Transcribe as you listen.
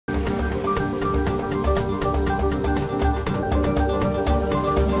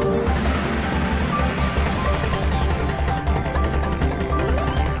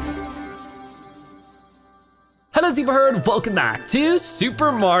Hello Zebraherd, welcome back to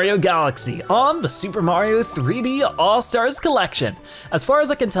Super Mario Galaxy on the Super Mario 3D All-Stars Collection. As far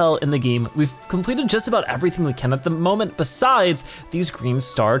as I can tell in the game, we've completed just about everything we can at the moment besides these green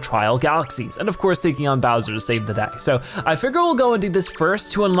star Trial Galaxies, and of course taking on Bowser to save the day. So I figure we'll go and do this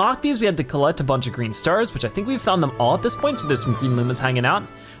first. To unlock these, we had to collect a bunch of green stars, which I think we've found them all at this point, so there's some green Lumas hanging out.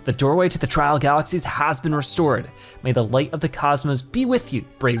 The doorway to the Trial Galaxies has been restored. May the light of the cosmos be with you,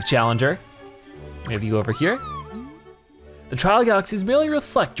 brave challenger. We have you over here. The Trial Galaxies merely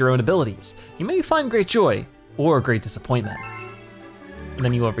reflect your own abilities. You may find great joy or great disappointment. And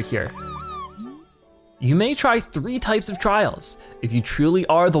then you over here. You may try 3 types of trials. If you truly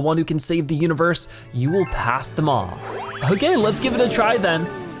are the one who can save the universe, you will pass them all. Okay, let's give it a try then.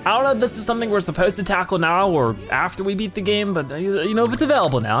 I don't know if this is something we're supposed to tackle now or after we beat the game, but you know, if it's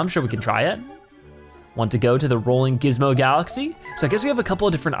available now, I'm sure we can try it. Want to go to the rolling Gizmo galaxy? So I guess we have a couple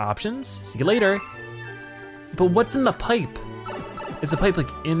of different options. See you later. But what's in the pipe? Is the pipe like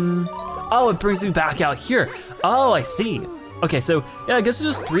in? Oh, it brings me back out here. Oh, I see. Okay, so yeah, I guess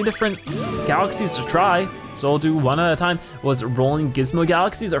there's just 3 different galaxies to try. So I'll do one at a time. Was rolling Gizmo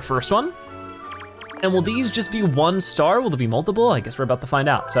galaxies our first one? And will these just be 1 star? Will there be multiple? I guess we're about to find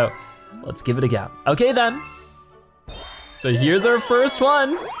out. So let's give it a go. Okay then. So here's our first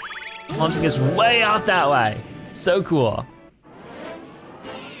one. Launching us way out that way. So cool.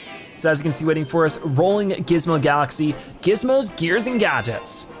 So as you can see waiting for us, rolling Gizmo Galaxy, Gizmos, Gears, and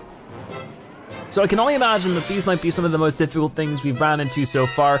Gadgets. So I can only imagine that these might be some of the most difficult things we've ran into so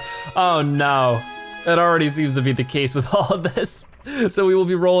far. Oh no, it already seems to be the case with all of this. So we will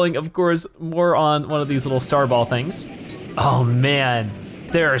be rolling, of course, more on one of these little star ball things. Oh man,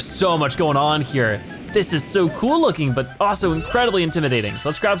 there is so much going on here. This is so cool looking, but also incredibly intimidating. So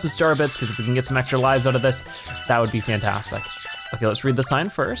let's grab some star bits, because if we can get some extra lives out of this, that would be fantastic. Okay, let's read the sign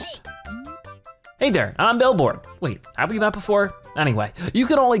first. Hey there, I'm Billboard. Wait, have we met before? Anyway, you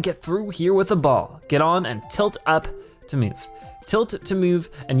can only get through here with a ball. Get on and tilt up to move. Tilt to move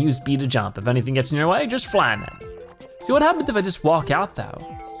and use B to jump. If anything gets in your way, just flatten it. See, what happens if I just walk out though?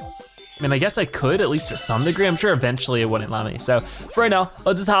 I mean, I guess I could, at least to some degree. I'm sure eventually it wouldn't let me. So for right now,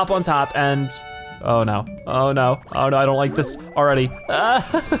 let's just hop on top and, oh no, oh no, oh no, I don't like this already.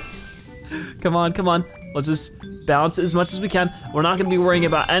 Come on, come on. Let's just bounce as much as we can. We're not gonna be worrying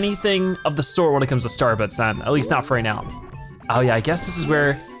about anything of the sort when it comes to star bits then, at least not for right now. Oh yeah, I guess this is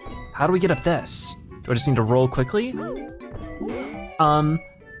where, how do we get up this? Do I just need to roll quickly? Or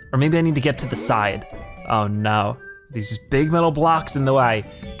maybe I need to get to the side. Oh no, these big metal blocks in the way.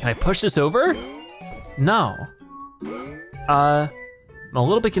 Can I push this over? No. I'm a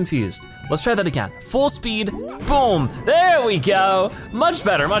little bit confused. Let's try that again. Full speed, boom, there we go. Much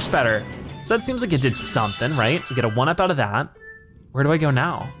better, much better. So that seems like it did something, right? We get a 1-up out of that. Where do I go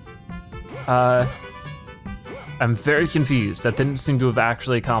now? I'm very confused. That didn't seem to have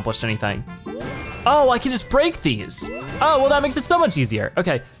actually accomplished anything. Oh, I can just break these. Oh, well that makes it so much easier.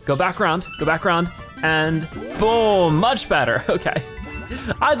 Okay, go back around, and boom, much better, okay.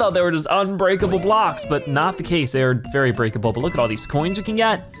 I thought they were just unbreakable blocks, but not the case. They are very breakable, but look at all these coins we can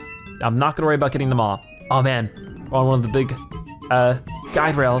get. I'm not gonna worry about getting them all. Oh man, we're on one of the big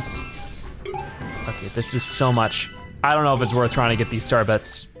guide rails. Okay, this is so much. I don't know if it's worth trying to get these star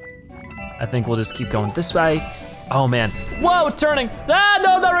bits. I think we'll just keep going this way. Oh man, whoa, it's turning. Ah,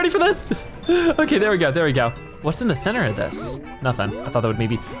 no, I'm not ready for this. Okay, there we go, there we go. What's in the center of this? Nothing, I thought that would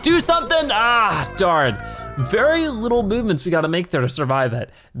maybe do something. Ah, darn. Very little movements we gotta make there to survive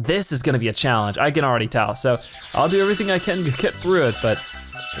it. This is gonna be a challenge, I can already tell. So I'll do everything I can to get through it, but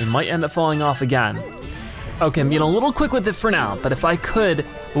we might end up falling off again. Okay, I'm being a little quick with it for now, but if I could,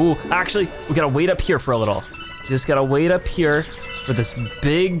 ooh, actually, we gotta wait up here for a little. Just gotta wait up here for this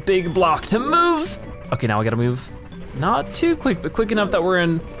big, big block to move. Okay, now we gotta move. Not too quick, but quick enough that we're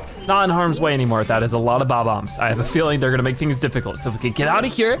not in harm's way anymore. That is a lot of bob-ombs. I have a feeling they're gonna make things difficult. So if we could get out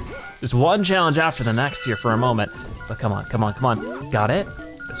of here, just one challenge after the next here for a moment. But come on, come on, come on. Got it?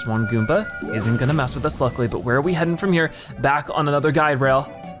 This one Goomba isn't gonna mess with us luckily, but where are we heading from here? Back on another guide rail.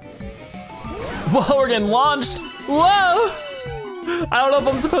 Whoa, we're getting launched. Whoa! I don't know if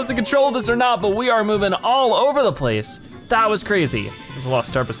I'm supposed to control this or not, but we are moving all over the place. That was crazy. There's a lot of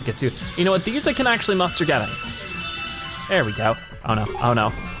star bits to get to. You know what, these I can actually muster getting. There we go. Oh no, oh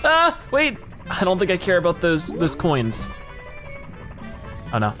no. Ah, wait, I don't think I care about those coins.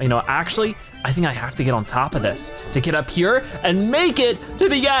 Oh no, you know, actually, I think I have to get on top of this to get up here and make it to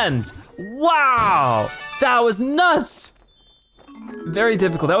the end. Wow, that was nuts. Very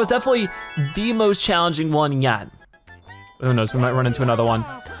difficult. That was definitely the most challenging one yet. Who knows, we might run into another one.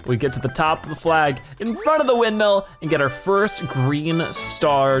 We get to the top of the flag in front of the windmill and get our first green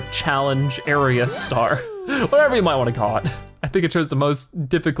star challenge area star. Whatever you might want to call it. I think it chose the most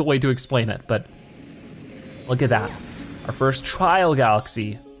difficult way to explain it, but look at that. Our first Trial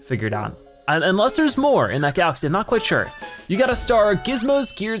Galaxy figured out. And unless there's more in that galaxy, I'm not quite sure. You got to star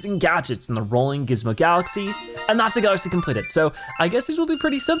Gizmos, Gears, and Gadgets in the rolling Gizmo Galaxy, and that's a galaxy completed. So I guess these will be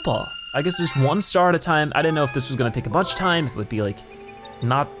pretty simple. I guess just one star at a time. I didn't know if this was gonna take a bunch of time, if it would be like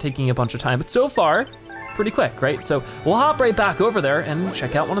not taking a bunch of time, but so far, pretty quick, right? So we'll hop right back over there and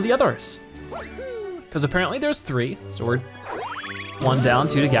check out one of the others. Because apparently there's 3, so we're 1 down,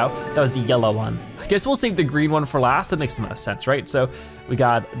 2 to go. That was the yellow one. I guess we'll save the green one for last. That makes the most sense, right? So we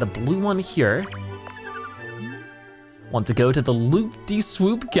got the blue one here. Want to go to the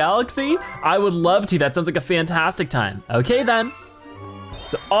Loopdeeswoop Galaxy? I would love to, that sounds like a fantastic time. Okay then.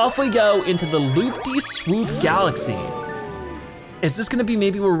 So off we go into the Loopdeeswoop Galaxy. Is this gonna be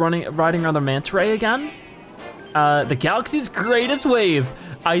maybe we're riding around the manta ray again? The galaxy's greatest wave.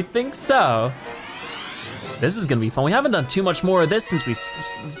 I think so. This is gonna be fun. We haven't done too much more of this since we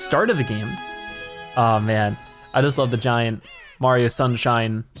started the game. Oh man, I just love the giant Mario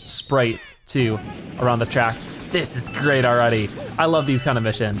Sunshine sprite too around the track. This is great already. I love these kind of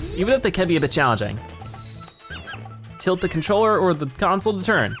missions, even if they can be a bit challenging. Tilt the controller or the console to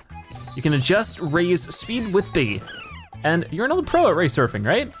turn. You can adjust raise speed with B. And you're an old pro at race surfing,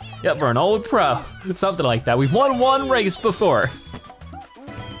 right? Yep, we're an old pro, something like that. We've won 1 race before.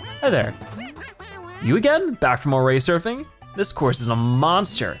 Hi there. You again? Back for more race surfing? This course is a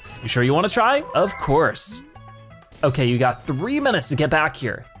monster. You sure you wanna try? Of course. Okay, you got 3 minutes to get back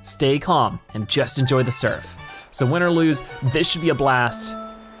here. Stay calm and just enjoy the surf. So win or lose, this should be a blast.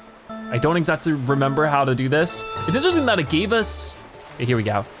 I don't exactly remember how to do this. It's interesting that it gave us, okay, here we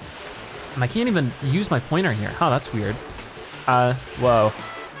go. And I can't even use my pointer here. Oh, that's weird. Whoa.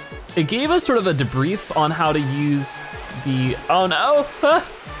 It gave us sort of a debrief on how to use the, oh no.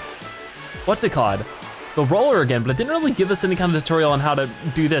 What's it called? The roller again, but it didn't really give us any kind of tutorial on how to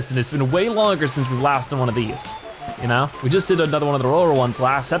do this, and it's been way longer since we last done one of these, you know? We just did another one of the roller ones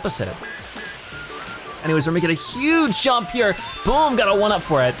last episode. Anyways, we're making a huge jump here. Boom, got a 1-up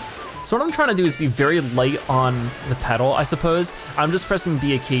for it. So what I'm trying to do is be very light on the pedal, I suppose. I'm just pressing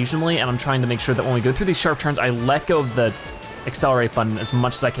B occasionally, and I'm trying to make sure that when we go through these sharp turns, I let go of the accelerate button as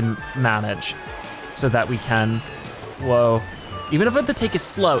much as I can manage, so that we can, whoa. Even if I have to take it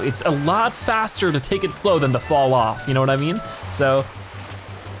slow, it's a lot faster to take it slow than to fall off, you know what I mean? So,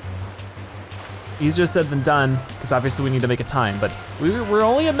 easier said than done, because obviously we need to make a time, but we're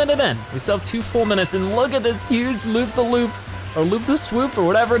only a minute in. We still have 2 full minutes, and look at this huge loop-the-loop, or loop-the-swoop, or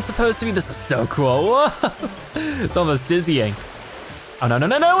whatever it's supposed to be. This is so cool, whoa. It's almost dizzying. Oh, no, no,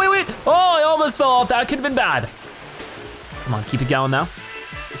 no, no, wait. Oh, I almost fell off, that could've been bad. Come on, keep it going now.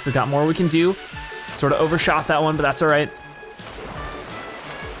 We still got more we can do. Sort of overshot that one, but that's all right.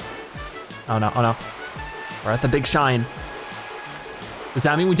 Oh no, oh no. We're at the big shine. Does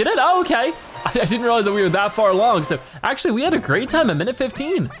that mean we did it? Oh, okay. I didn't realize that we were that far along. So actually we had a great time,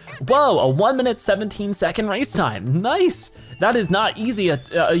 1:15. Whoa, a 1 minute 17 second race time. Nice. That is not easy,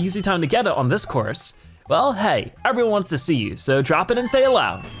 a easy time to get it on this course. Well, hey, everyone wants to see you, so drop it and say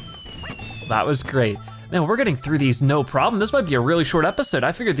hello. That was great. Man, we're getting through these no problem. This might be a really short episode.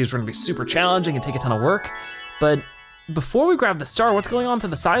 I figured these were gonna be super challenging and take a ton of work. But before we grab the star, what's going on to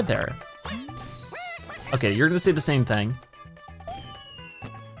the side there? Okay, you're gonna say the same thing.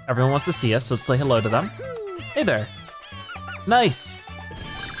 Everyone wants to see us, so let's say hello to them. Hey there. Nice.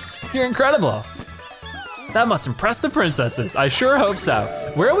 You're incredible. That must impress the princesses. I sure hope so.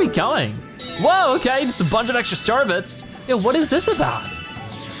 Where are we going? Whoa, okay, just a bunch of extra star bits. Yeah, what is this about?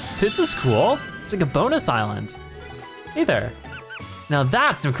 This is cool. It's like a bonus island. Hey there. Now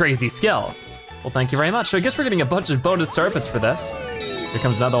that's some crazy skill. Well, thank you very much. So I guess we're getting a bunch of bonus star bits for this. Here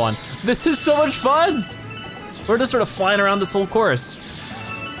comes another one. This is so much fun. We're just sort of flying around this whole course.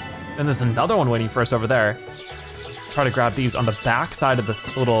 And there's another one waiting for us over there. Try to grab these on the back side of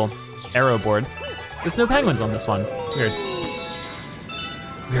the little arrow board. There's no penguins on this one. Weird.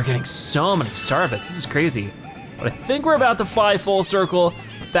 We are getting so many star bits. This is crazy. But I think we're about to fly full circle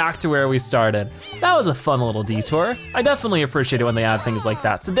back to where we started. That was a fun little detour. I definitely appreciate it when they add things like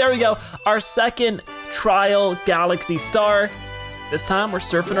that. So there we go, our second Trial Galaxy star. This time we're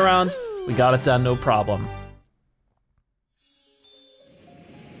surfing around. We got it done, no problem.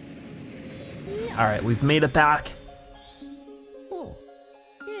 All right, we've made it back.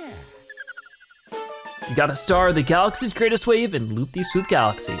 You got a star, the galaxy's greatest wave in Loopdeeswoop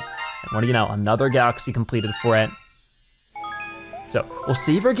Galaxy. And what do you know, another galaxy completed for it. So we'll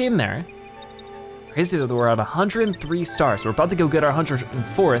save our game there. Crazy that we're at 103 stars. We're about to go get our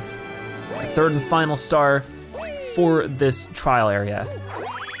 104th, our third and final star for this trial area.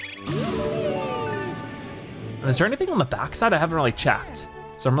 And is there anything on the backside? I haven't really checked.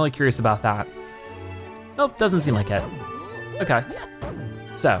 So I'm really curious about that. Nope, doesn't seem like it. Okay,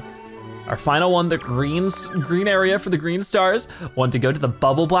 so our final one, the green area for the green stars. Want to go to the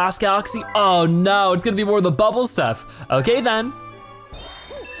Bubble Blast Galaxy? Oh no, it's gonna be more of the bubble stuff. Okay then.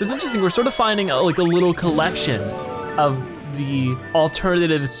 So it's interesting, we're sort of finding like a little collection of the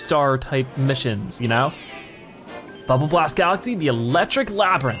alternative star type missions, you know? Bubble Blast Galaxy, the Electric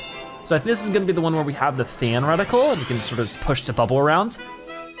Labyrinth. So I think this is gonna be the one where we have the fan reticle and you can sort of just push the bubble around.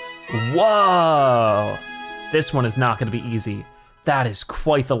 Whoa, this one is not gonna be easy. That is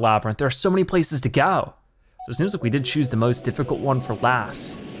quite the labyrinth. There are so many places to go. So it seems like we did choose the most difficult one for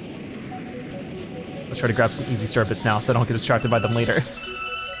last. Let's try to grab some easy star bits now so I don't get distracted by them later.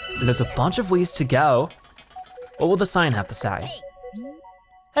 And there's a bunch of ways to go. What will the sign have to say?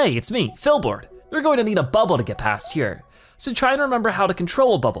 Hey, it's me, Philboard. We're going to need a bubble to get past here. So try and remember how to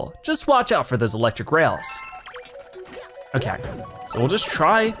control a bubble. Just watch out for those electric rails. Okay, so we'll just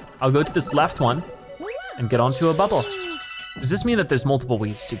try. I'll go to this left one and get onto a bubble. Does this mean that there's multiple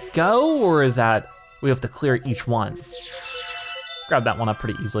ways to go, or is that we have to clear each one? Grab that one up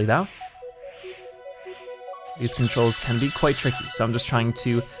pretty easily though. These controls can be quite tricky, so I'm just trying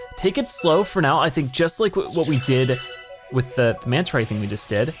to take it slow for now. I think just like what we did with the manta ray thing we just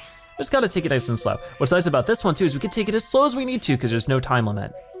did, just gotta take it nice and slow. What's nice about this one too is we can take it as slow as we need to because there's no time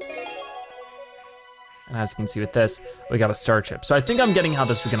limit. And as you can see with this, we got a star chip. So I think I'm getting how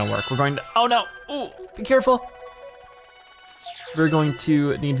this is gonna work. We're going to, oh no, ooh, be careful. We're going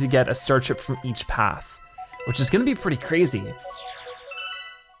to need to get a star chip from each path, which is gonna be pretty crazy.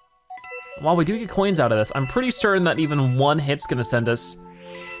 While we do get coins out of this, I'm pretty certain that even one hit's gonna send us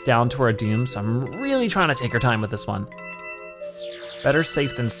down to our doom, so I'm really trying to take our time with this one. Better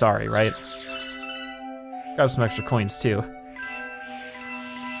safe than sorry, right? Grab some extra coins too.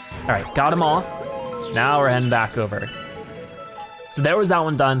 All right, got them all. Now we're heading back over. So there was that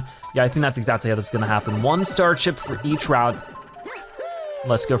one done. Yeah, I think that's exactly how this is gonna happen. One star chip for each route.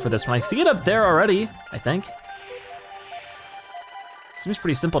 Let's go for this one. I see it up there already, I think. Seems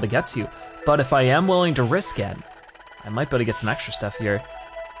pretty simple to get to, but if I am willing to risk it, I might be able to get some extra stuff here.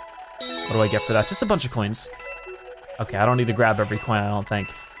 What do I get for that? Just a bunch of coins. Okay, I don't need to grab every coin, I don't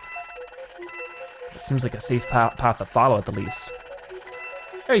think. It seems like a safe path to follow at the least.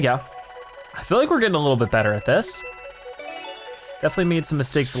 There you go. I feel like we're getting a little bit better at this. Definitely made some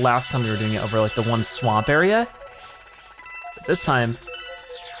mistakes the last time we were doing it over like the one swamp area. But this time,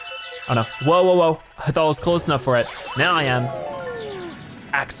 oh no, whoa, whoa, whoa. I thought I was close enough for it. Now I am.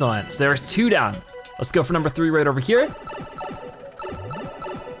 Excellent, so there's 2 down. Let's go for number 3 right over here.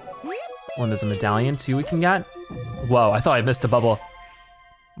 One, there's a medallion too we can get. Whoa, I thought I missed a bubble.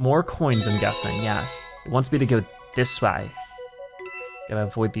 More coins, I'm guessing, yeah. It wants me to go this way. Gotta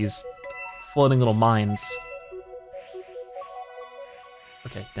avoid these floating little mines.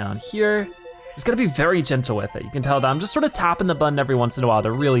 Okay, down here. Just gotta be very gentle with it. You can tell that I'm just sort of tapping the button every once in a while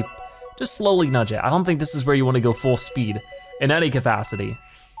to really just slowly nudge it. I don't think this is where you wanna go full speed in any capacity.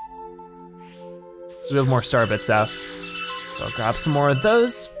 We have more star bits out. So I'll grab some more of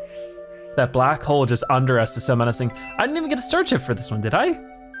those. That black hole just under us is so menacing. I didn't even get a star chip for this one, did I?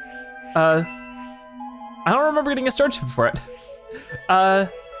 I don't remember getting a star chip for it.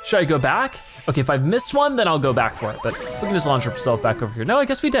 Should I go back? Okay, if I've missed one, then I'll go back for it, but we can just launch ourselves back over here. No, I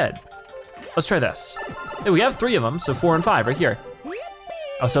guess we did. Let's try this. Hey, we have 3 of them, so 4 and 5 right here.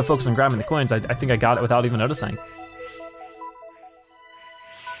 I was so focused on grabbing the coins, I think I got it without even noticing.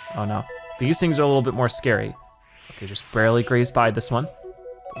 Oh no, these things are a little bit more scary. Okay, just barely grazed by this one.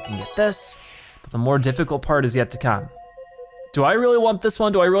 We can get this, but the more difficult part is yet to come. Do I really want this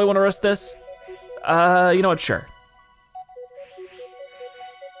one? Do I really want to risk this? You know what, sure.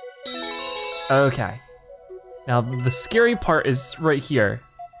 Okay, now the scary part is right here.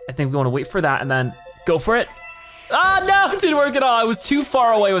 I think we want to wait for that and then go for it. Ah, no, it didn't work at all. I was too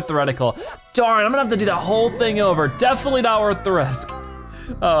far away with the reticle. Darn, I'm gonna have to do that whole thing over. Definitely not worth the risk.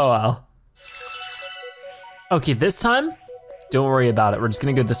 Oh well. Okay, this time, don't worry about it. We're just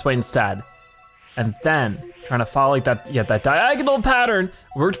gonna go this way instead. And then, trying to follow like that, yeah, that diagonal pattern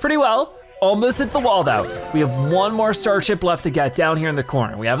worked pretty well. Almost hit the wall though. We have 1 more star chip left to get down here in the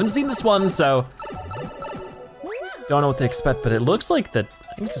corner. We haven't seen this one, so don't know what to expect, but it looks like that,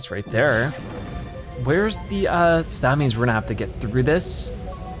 I think it's right there. Where's the, so that means we're gonna have to get through this.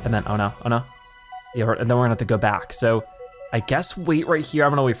 And then, oh no. Yeah, and then we're gonna have to go back. So I guess wait right here.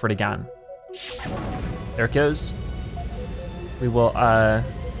 I'm gonna wait for it again. There it goes. We will,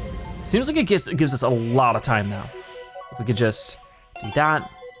 seems like it gives us a lot of time now. If we could just do that.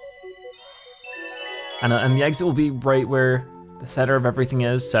 And the exit will be right where the center of everything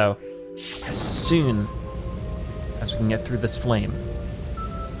is, so as soon as we can get through this flame.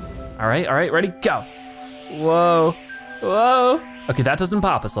 All right, ready, go. Whoa, whoa. Okay, that doesn't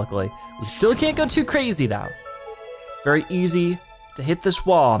pop us, luckily. We still can't go too crazy though. Very easy to hit this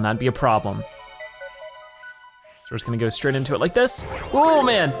wall and that'd be a problem. So we're just gonna go straight into it like this. Oh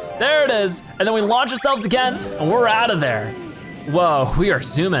man, there it is. And then we launch ourselves again and we're out of there. Whoa, we are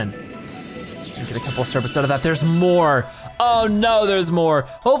zooming. Get a couple of serpents out of that. There's more. Oh no, there's more.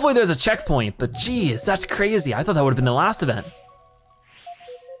 Hopefully there's a checkpoint, but geez, that's crazy. I thought that would have been the last event.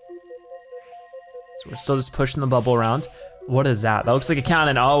 So we're still just pushing the bubble around. What is that? That looks like a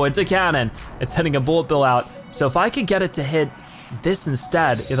cannon. Oh, it's a cannon. It's sending a bullet bill out. So if I could get it to hit this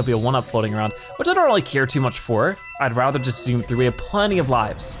instead, it'll be a 1-up floating around, which I don't really care too much for. I'd rather just zoom through. We have plenty of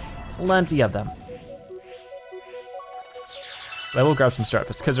lives, plenty of them. I will grab some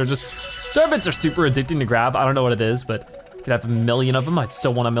starbits because they're just, starbits are super addicting to grab. I don't know what it is, but I could have a million of them. I'd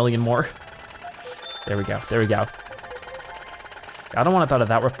still want a million more. There we go, there we go. I don't want up out of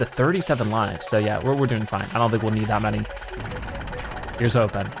that. We're up to 37 lives. So yeah, we're doing fine. I don't think we'll need that many. Here's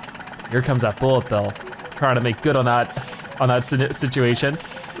hoping. Here comes that bullet bill. Trying to make good on that situation.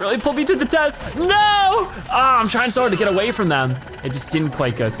 Really put me to the test. No! I'm trying so hard to get away from them. It just didn't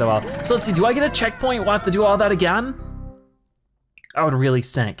quite go so well. So let's see, do I get a checkpoint? We'll have to do all that again? That would really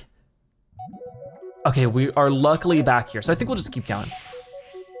stink. Okay, we are luckily back here, so I think we'll just keep going.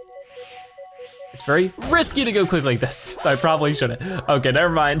 It's very risky to go quick like this, so I probably shouldn't. Okay,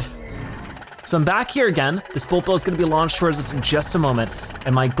 never mind. So I'm back here again. This bullet bill is gonna be launched towards us in just a moment,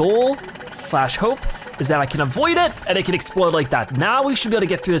 and my goal / hope is that I can avoid it and it can explode like that. Now we should be able to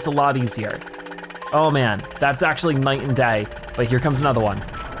get through this a lot easier. Oh man, that's actually night and day, but here comes another one.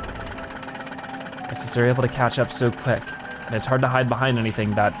 It's just they're able to catch up so quick. And it's hard to hide behind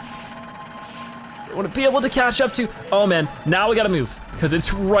anything that I wouldn't be able to catch up to. Oh man, now we gotta move, because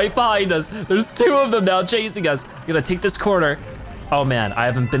it's right behind us. There's 2 of them now chasing us. We gotta take this corner. Oh man, I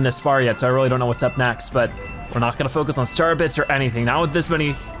haven't been this far yet, so I really don't know what's up next, but we're not gonna focus on star bits or anything. Not with this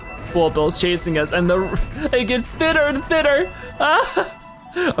many bullet bills chasing us, and it gets thinner and thinner.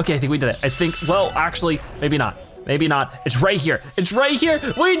 Okay, I think we did it. I think, well, actually, maybe not. Maybe not. It's right here. It's right here.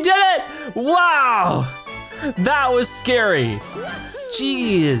 We did it! Wow! That was scary.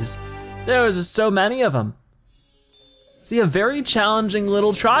 Jeez, there was just so many of them. See, a very challenging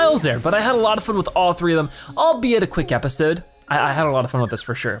little trials there, but I had a lot of fun with all 3 of them, albeit a quick episode. I had a lot of fun with this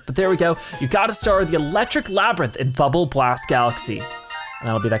for sure, but there we go. You got a star with the Electric Labyrinth in Bubble Blast Galaxy. And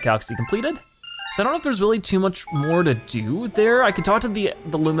that'll be that galaxy completed. So I don't know if there's really too much more to do there. I could talk to the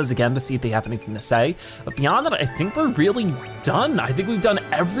Lumas again to see if they have anything to say. But beyond that, I think we're really done. I think we've done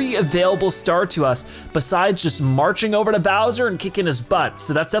every available star to us besides just marching over to Bowser and kicking his butt.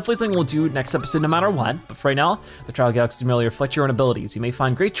 So that's definitely something we'll do next episode no matter what. But for right now, the Trial Galaxies merely reflect your own abilities. You may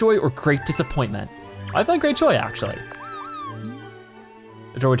find great joy or great disappointment. I find great joy, actually.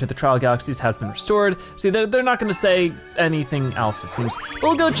 The doorway to the Trial Galaxies has been restored. See, they're not gonna say anything else, it seems. But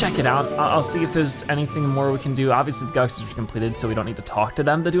we'll go check it out. I'll see if there's anything more we can do. Obviously the galaxies are completed, so we don't need to talk to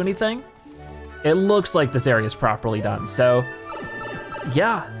them to do anything. It looks like this area is properly done, so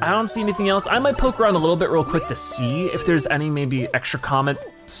yeah, I don't see anything else. I might poke around a little bit real quick to see if there's any maybe extra comet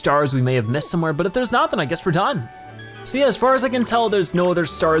stars we may have missed somewhere, but if there's not, then I guess we're done. So yeah, as far as I can tell, there's no other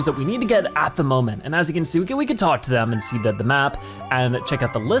stars that we need to get at the moment. And as you can see, we can talk to them and see the map and check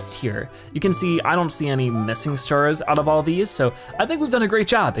out the list here. You can see, I don't see any missing stars out of all these. So I think we've done a great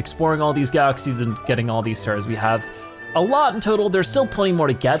job exploring all these galaxies and getting all these stars. We have a lot in total. There's still plenty more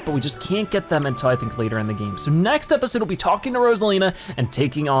to get, but we just can't get them until I think later in the game. So next episode, we'll be talking to Rosalina and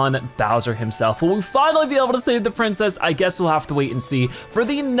taking on Bowser himself. Will we finally be able to save the princess? I guess we'll have to wait and see for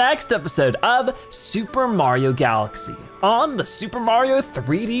the next episode of Super Mario Galaxy on the Super Mario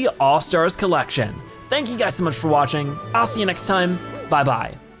 3D All-Stars Collection. Thank you guys so much for watching. I'll see you next time.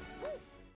 Bye-bye.